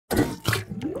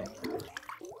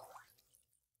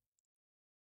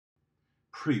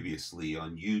Previously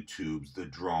on YouTube's The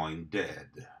Drawing Dead.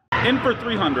 In for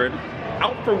 300,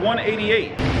 out for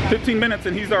 188. 15 minutes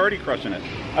and he's already crushing it.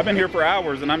 I've been here for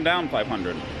hours and I'm down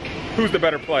 500. Who's the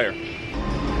better player?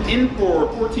 In for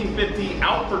 1450,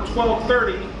 out for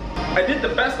 1230. I did the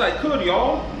best I could,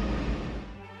 y'all.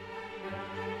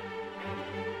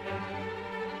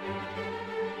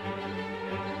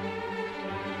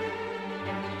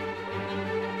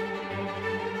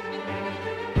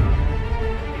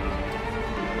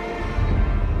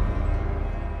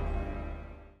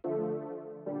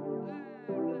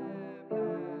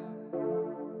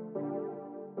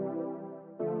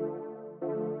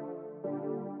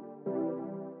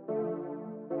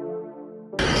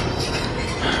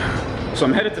 So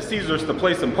I'm headed to Caesars to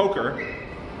play some poker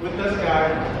with this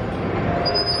guy.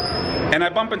 And I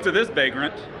bump into this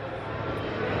vagrant.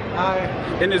 Hi.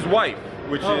 And his wife,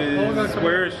 which is,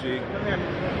 where is she?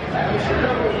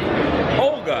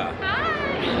 Olga.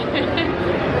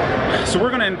 Hi. So we're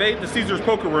gonna invade the Caesars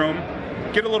poker room,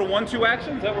 get a little 1-2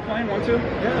 action. Is that what we're playing, 1-2?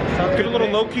 Yeah. Get a little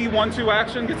low-key 1-2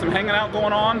 action, get some hanging out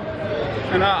going on,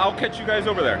 and I'll catch you guys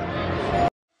over there.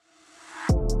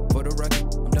 For the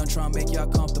record, I'm done trying to make y'all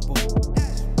comfortable.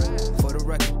 For the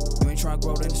record, you ain't trying to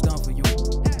grow, then it's done for you.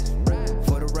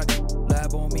 For the record,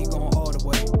 lab on me going all the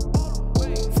way.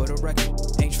 For the record,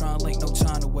 ain't trying to link, no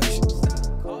time to waste.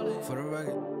 For the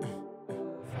record.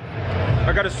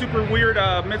 I got a super weird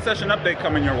mid-session update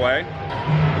coming your way,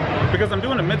 because I'm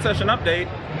doing a mid-session update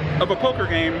of a poker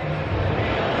game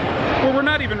where we're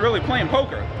not even really playing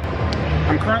poker.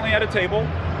 I'm currently at a table,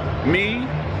 me,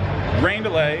 Rain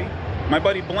Delay, my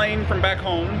buddy Blaine from back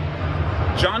home,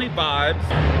 Johnny Vibes,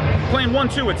 playing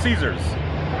 1-2 at Caesars.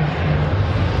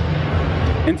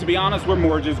 And to be honest, we're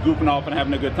more just goofing off and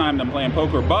having a good time than playing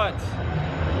poker, but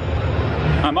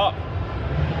I'm up.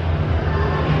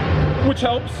 Which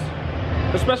helps,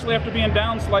 especially after being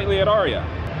down slightly at Aria.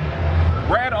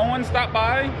 Brad Owen stopped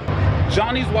by,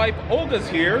 Johnny's wife Olga's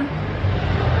here,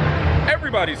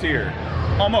 everybody's here,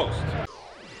 almost.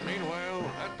 Meanwhile,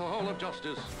 at the Hall of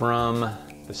Justice. From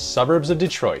the suburbs of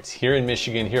Detroit, here in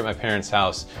Michigan, here at my parents'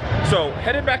 house. So,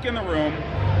 headed back in the room,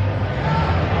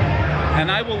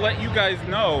 and I will let you guys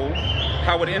know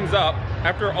how it ends up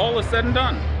after all is said and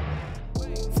done.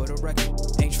 For the record,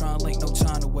 ain't trying to link, no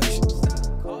time to waste.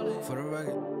 For the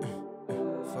record,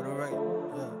 for the record,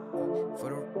 yeah.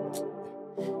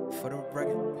 For the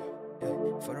record, yeah.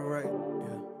 For the record,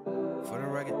 yeah. For the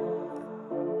record,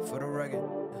 for the record.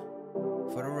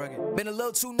 For the record. Been a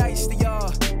little too nice to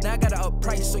y'all. Now I gotta up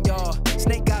price for y'all.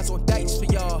 Snake eyes on dice for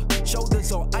y'all.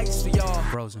 Shoulders on ice for y'all.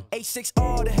 Frozen. A6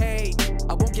 all the hate.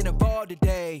 I won't get involved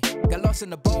today. Got lost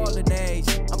in the ball and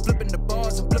age. I'm flipping the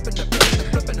bars. I'm flipping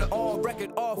the on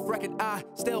record, off record. I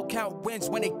still count wins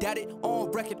when they got it.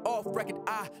 On record, off record.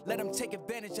 I let them take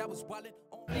advantage. I was wildin'.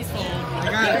 I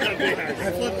got it.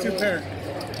 I flipped 2 pair.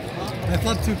 I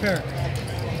flipped 2 pair.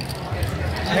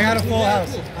 I got a full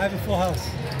house. I have a full house.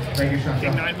 Thank you, Sean.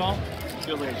 King 9 ball?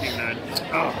 Feels like a King 9.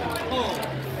 Oh.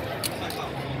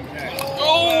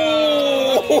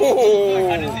 Oh!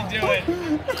 How does he do it?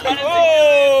 This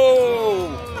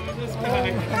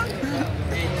guy.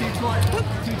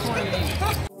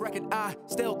 228. Record, I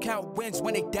still count wins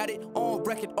when they got it. On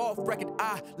record, off record,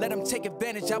 I let them take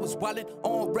advantage. I was wildin'.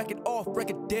 On record, off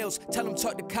record deals. Tell them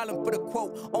talk to Colin for the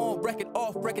quote. On record,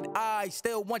 off record, I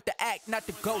still want the act, not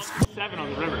the ghost. 7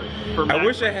 on the river. I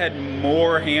wish I had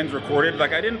more hands recorded.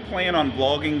 Like, I didn't plan on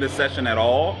vlogging this session at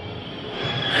all.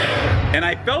 And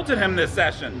I belted him this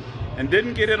session and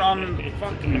didn't get it on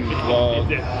fucking vlog.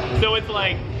 So it's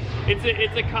like,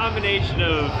 it's a combination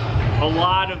of a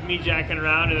lot of me jacking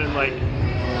around and then like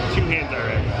 2 hands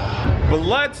already. But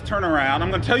let's turn around. I'm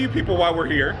gonna tell you people why we're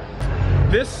here.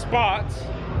 This spot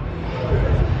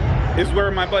is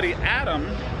where my buddy Adam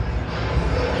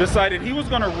decided he was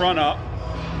gonna run up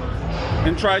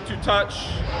and try to touch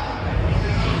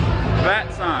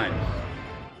that sign.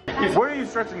 Where are you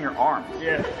stretching your arms?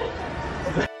 Yeah.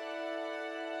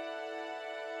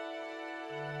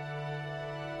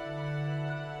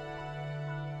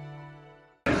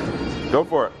 Go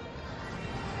for it.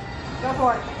 Go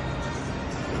for it.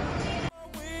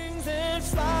 Wings and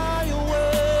fly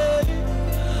away.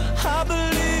 I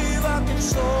believe I can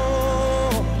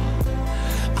soar.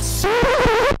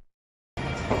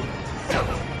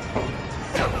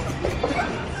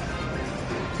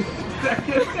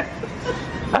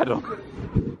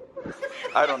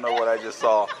 I don't know what I just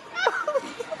saw.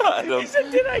 He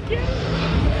said, did I get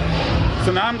it?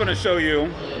 So now I'm going to show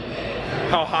you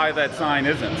how high that sign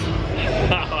isn't.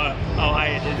 How high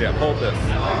it is. Yeah, hold this. All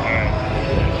right.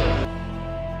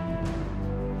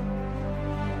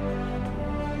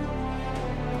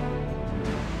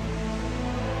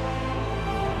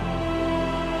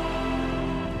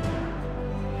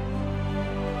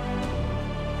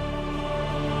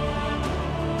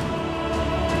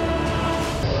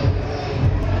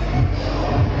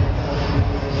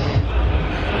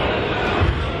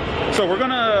 So we're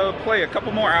gonna play a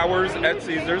couple more hours at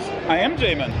Caesars. I am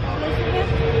Jaman.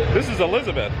 This is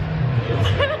Elizabeth. My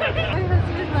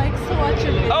husband likes to watch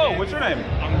a video. Oh, what's your name?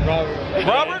 I'm Robert.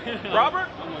 Robert? Robert?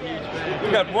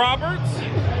 We got Roberts,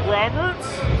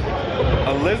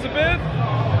 Elizabeth,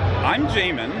 I'm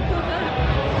Jaman,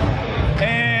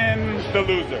 and the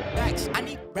loser. I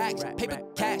need racks, paper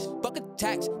cash, buck a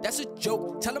tax. That's a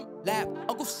joke. Tell him laugh.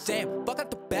 Uncle Sam, fuck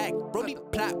out the bag. Brody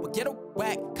plot, we'll get a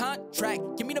whack. Contract,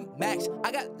 give me the max.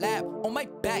 I got lab on my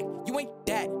back. You ain't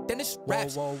that, then it's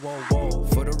raps. Whoa, whoa, whoa, whoa.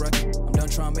 For the record, I'm done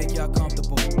trying to make y'all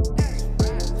comfortable.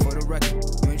 For the record,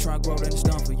 you ain't trying to grow, then it's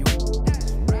done for you.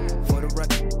 For the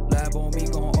record, lab on me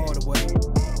going all the way.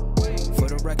 For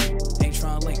the record, ain't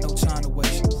trying to link, no time to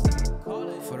waste.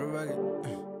 For the record,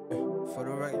 for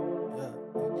the record, yeah.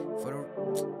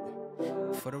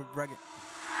 For the record.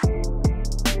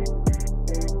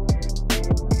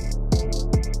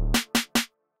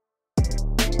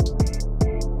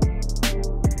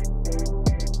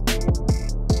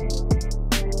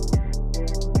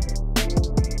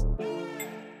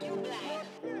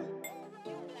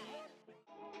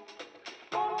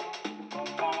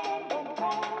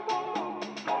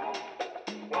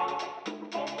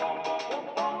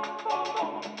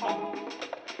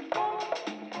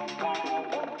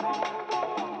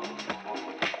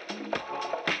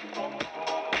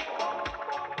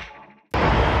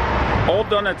 All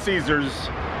done at Caesars,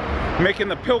 making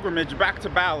the pilgrimage back to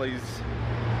Bally's.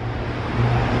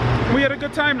 We had a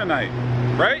good time tonight,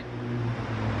 right?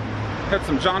 Had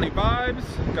some Johnny vibes,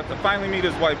 got to finally meet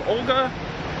his wife Olga.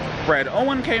 Brad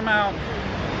Owen came out.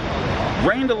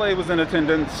 Rain Delay was in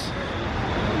attendance.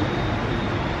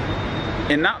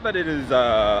 And not that it is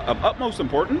of utmost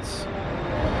importance,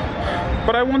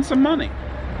 but I won some money.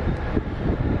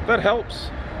 That helps.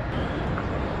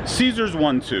 Caesars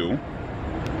won 2.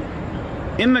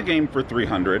 In the game for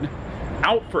 300,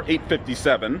 out for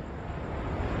 857.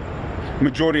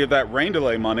 Majority of that Rain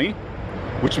Delay money,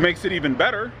 which makes it even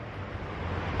better.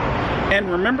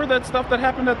 And remember that stuff that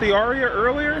happened at the Aria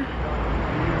earlier?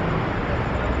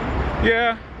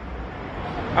 Yeah,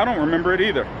 I don't remember it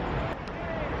either.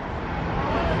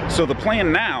 So the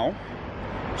plan now,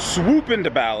 swoop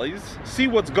into Bally's, see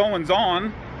what's going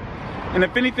on, and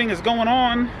if anything is going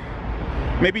on,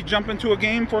 maybe jump into a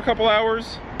game for a couple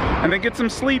hours, and then get some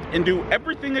sleep and do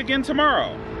everything again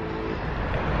tomorrow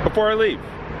before I leave.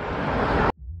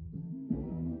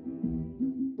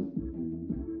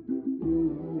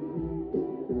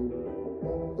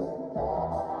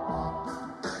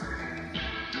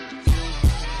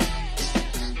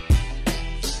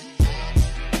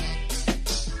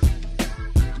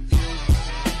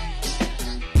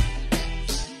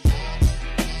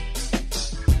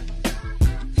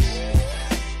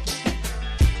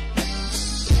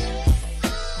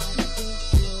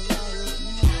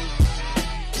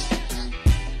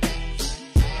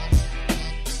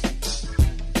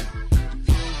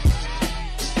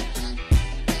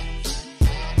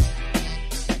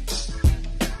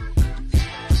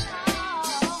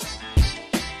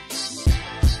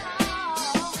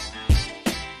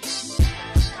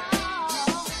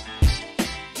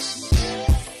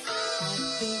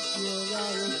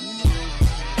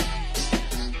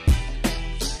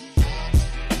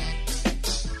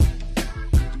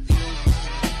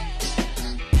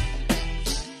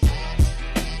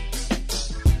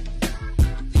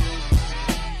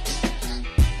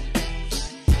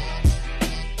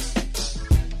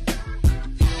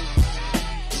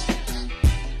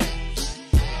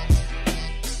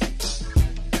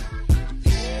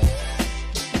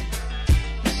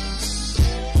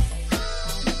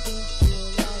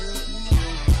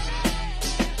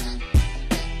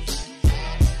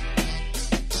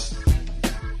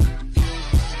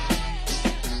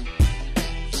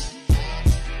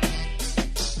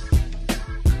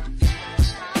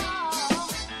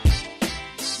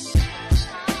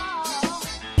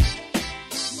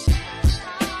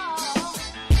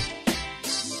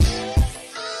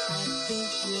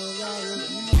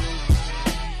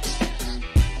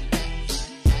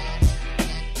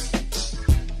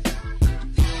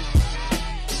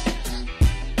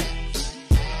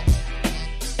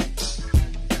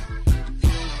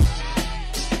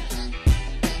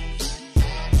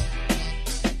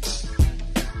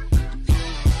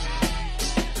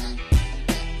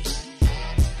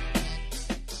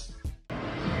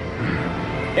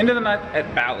 End of the night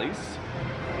at Bally's.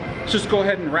 Let's just go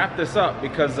ahead and wrap this up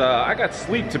because I got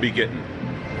sleep to be getting.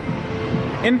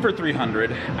 In for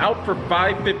 300, out for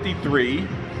 553.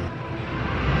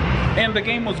 And the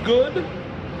game was good,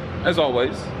 as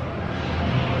always.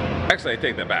 Actually, I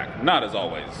take that back. Not as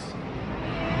always.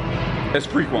 as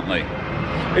frequently.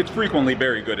 It's frequently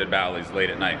very good at Bally's late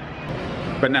at night.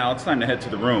 But now it's time to head to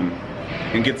the room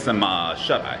and get some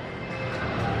shut-eye.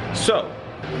 So,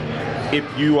 if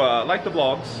you like the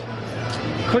vlogs,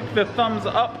 click the thumbs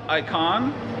up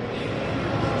icon,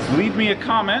 leave me a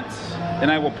comment,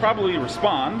 and I will probably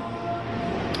respond,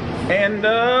 and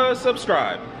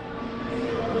subscribe.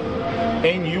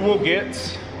 And you will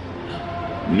get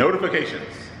notifications.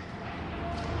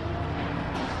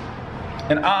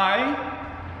 And I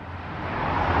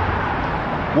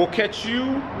will catch you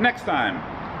next time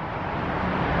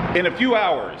in a few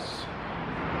hours,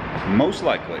 most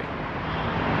likely.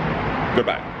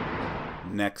 Goodbye.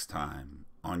 Next time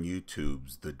on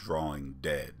YouTube's The Drawing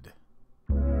Dead.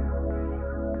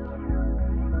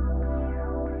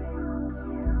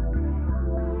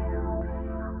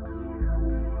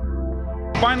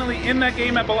 Finally in that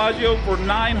game at Bellagio for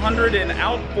 900 and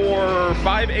out for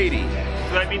 580.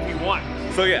 So that means you won.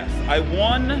 So yes, I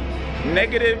won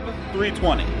negative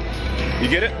 320. You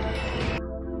get it?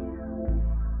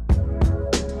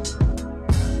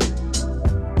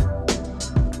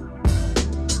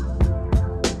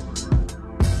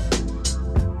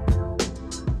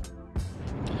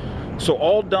 So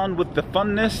all done with the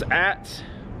funness at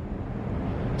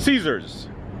Caesars.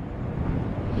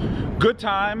 Good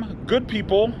time, good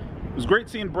people. It was great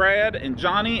seeing Brad and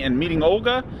Johnny and meeting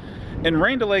Olga. And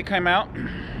rain delay came out.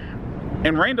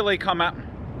 And rain delay came out.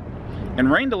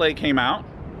 And rain delay came out.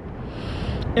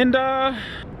 And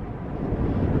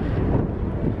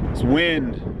it's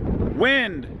wind.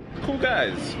 Wind. Cool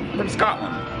guys from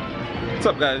Scotland. What's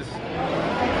up, guys?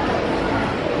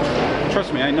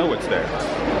 Trust me, I know it's there.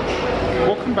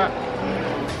 Welcome back.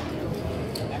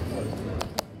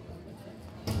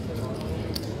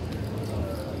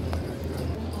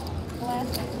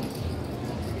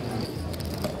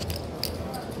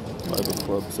 Five of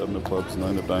clubs, seven of clubs,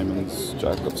 nine of diamonds,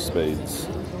 jack of spades.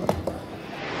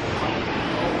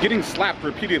 Getting slapped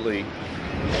repeatedly.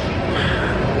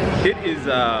 It is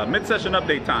mid-session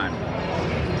update time.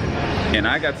 And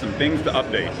I got some things to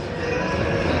update.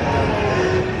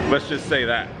 Let's just say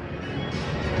that.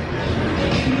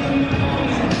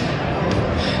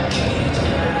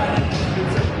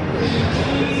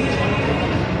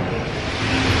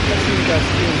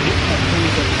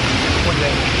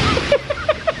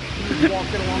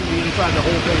 Walking along the inside the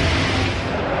whole thing.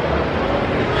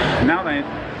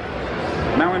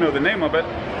 Now I know the name of it.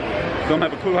 Don't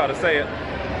have a clue how to say it.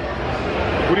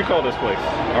 What do you call this place?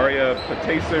 Aria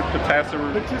Patisserie?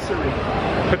 Patisserie.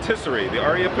 Patisserie. The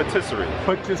Aria Patisserie.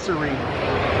 Patisserie.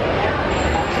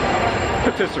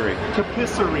 Patisserie.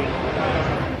 Tapisserie.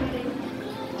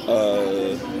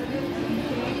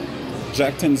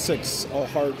 Jack 10-6, all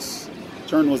hearts.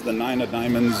 Turn was the 9 of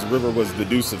diamonds. River was the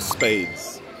deuce of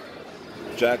spades.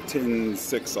 Jack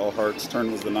 10-6, all hearts.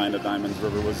 Turn was the 9 of diamonds.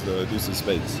 River was the deuce of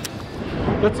spades.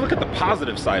 Let's look at the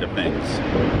positive side of things.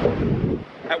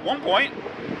 At one point,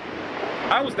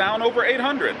 I was down over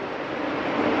 800.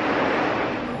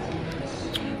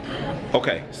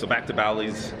 Okay, so back to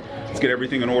Bally's. Let's get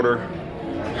everything in order.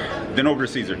 Then over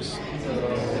to Caesars.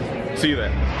 See you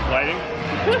there. Lighting?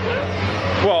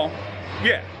 Well,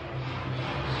 yeah.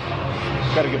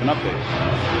 Gotta give an update.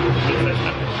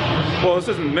 Well, this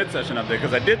isn't mid-session update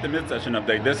because I did the mid-session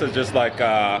update. This is just like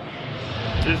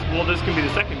This can be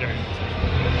the secondary.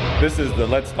 this is the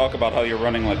let's talk about how you're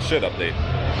running like shit update.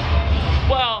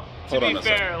 Well, to Hold on be a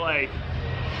fair, second. like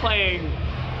playing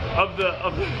of the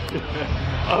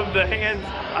of the hands,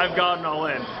 I've gotten all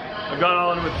in. I've gone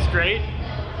all in with straight.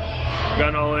 I've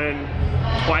gone all in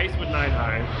twice with 9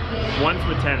 high, once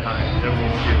with 10 high. That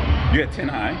was two. You had 10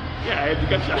 high? Yeah, I had the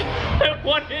gut shot. I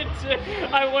wanted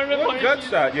to What punish gut you.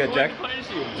 shot? Yeah, I wanted Jack. to punish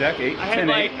you. Jack 8, I had 10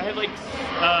 like 8. I had like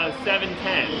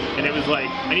 7-10, and it was like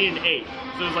I needed an 8,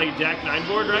 so it was like Jack 9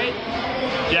 board, right?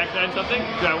 Jack 9 something.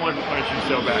 So I wanted to punish you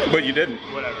so bad. But you didn't.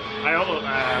 Whatever. I almost.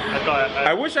 I thought.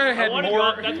 I wish I had wanted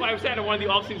more. That's why I said I wanted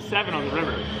the offsuit 7 on the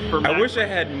river. For I wish I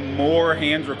had more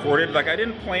hands recorded. Like I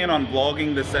didn't plan on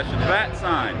vlogging this session. That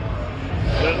sign.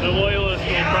 The loyalists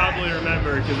will probably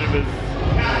remember because it was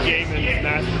Jaman's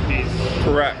masterpiece.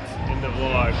 Correct. In the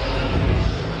vlog.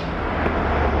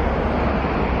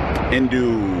 And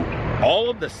do all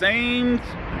of the same.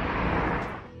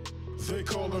 They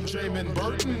call him Jaman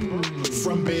Burton.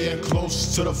 From being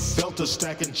close to the filter,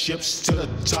 stacking chips to the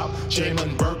top.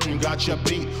 Jaman Burton got your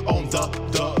beat on the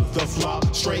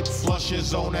flop. Straight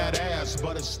flushes on that ass,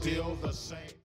 but it's still the same.